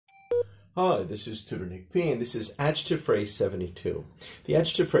Hi, this is Tutor Nick P, and this is adjective phrase 72. The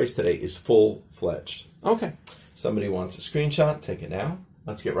adjective phrase today is full-fledged. Okay, somebody wants a screenshot, take it now.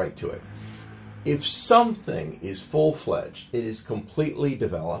 Let's get right to it. If something is full-fledged, it is completely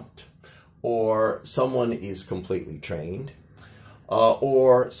developed, or someone is completely trained,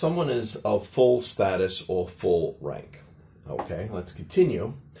 or someone is of full status or full rank. Okay, let's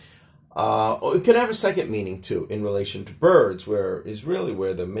continue. It can have a second meaning too in relation to birds, where is really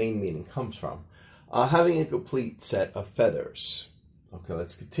where the main meaning comes from. Having a complete set of feathers. Okay,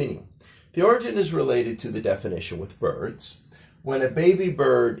 let's continue. The origin is related to the definition with birds. When a baby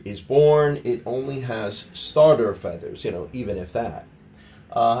bird is born, it only has starter feathers, even if that,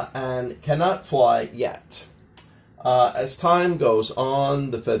 and cannot fly yet. As time goes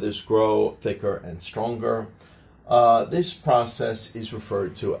on, the feathers grow thicker and stronger. This process is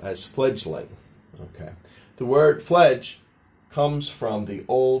referred to as fledgling. Okay, the word fledge comes from the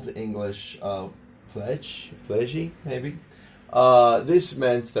Old English fledgy, maybe. This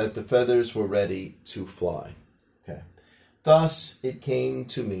meant that the feathers were ready to fly. Okay, thus it came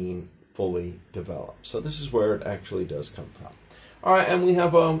to mean fully developed. So this is where it actually does come from. All right, and we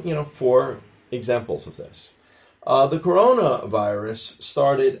have 4 examples of this. The coronavirus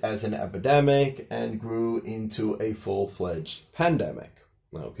started as an epidemic and grew into a full-fledged pandemic.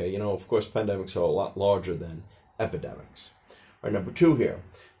 Okay, of course, pandemics are a lot larger than epidemics. All right, number 2 here.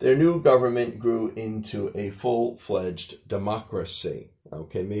 Their new government grew into a full-fledged democracy.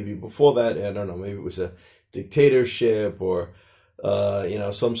 Okay, maybe before that, I don't know, maybe it was a dictatorship or,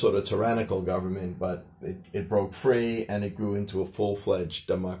 some sort of tyrannical government, but it broke free and it grew into a full-fledged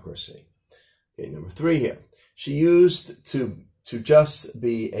democracy. Okay, number 3 here. She used to just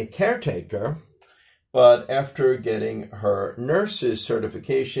be a caretaker, but after getting her nurse's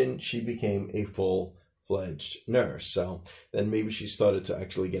certification, she became a full-fledged nurse. So then maybe she started to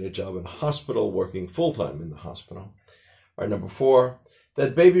actually get a job in a hospital, working full-time in the hospital. All right, number 4,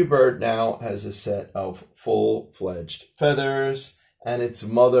 that baby bird now has a set of full-fledged feathers, and its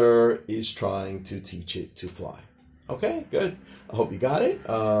mother is trying to teach it to fly. Okay, good. I hope you got it.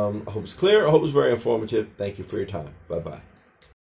 I hope it's clear. I hope it's very informative. Thank you for your time. Bye-bye.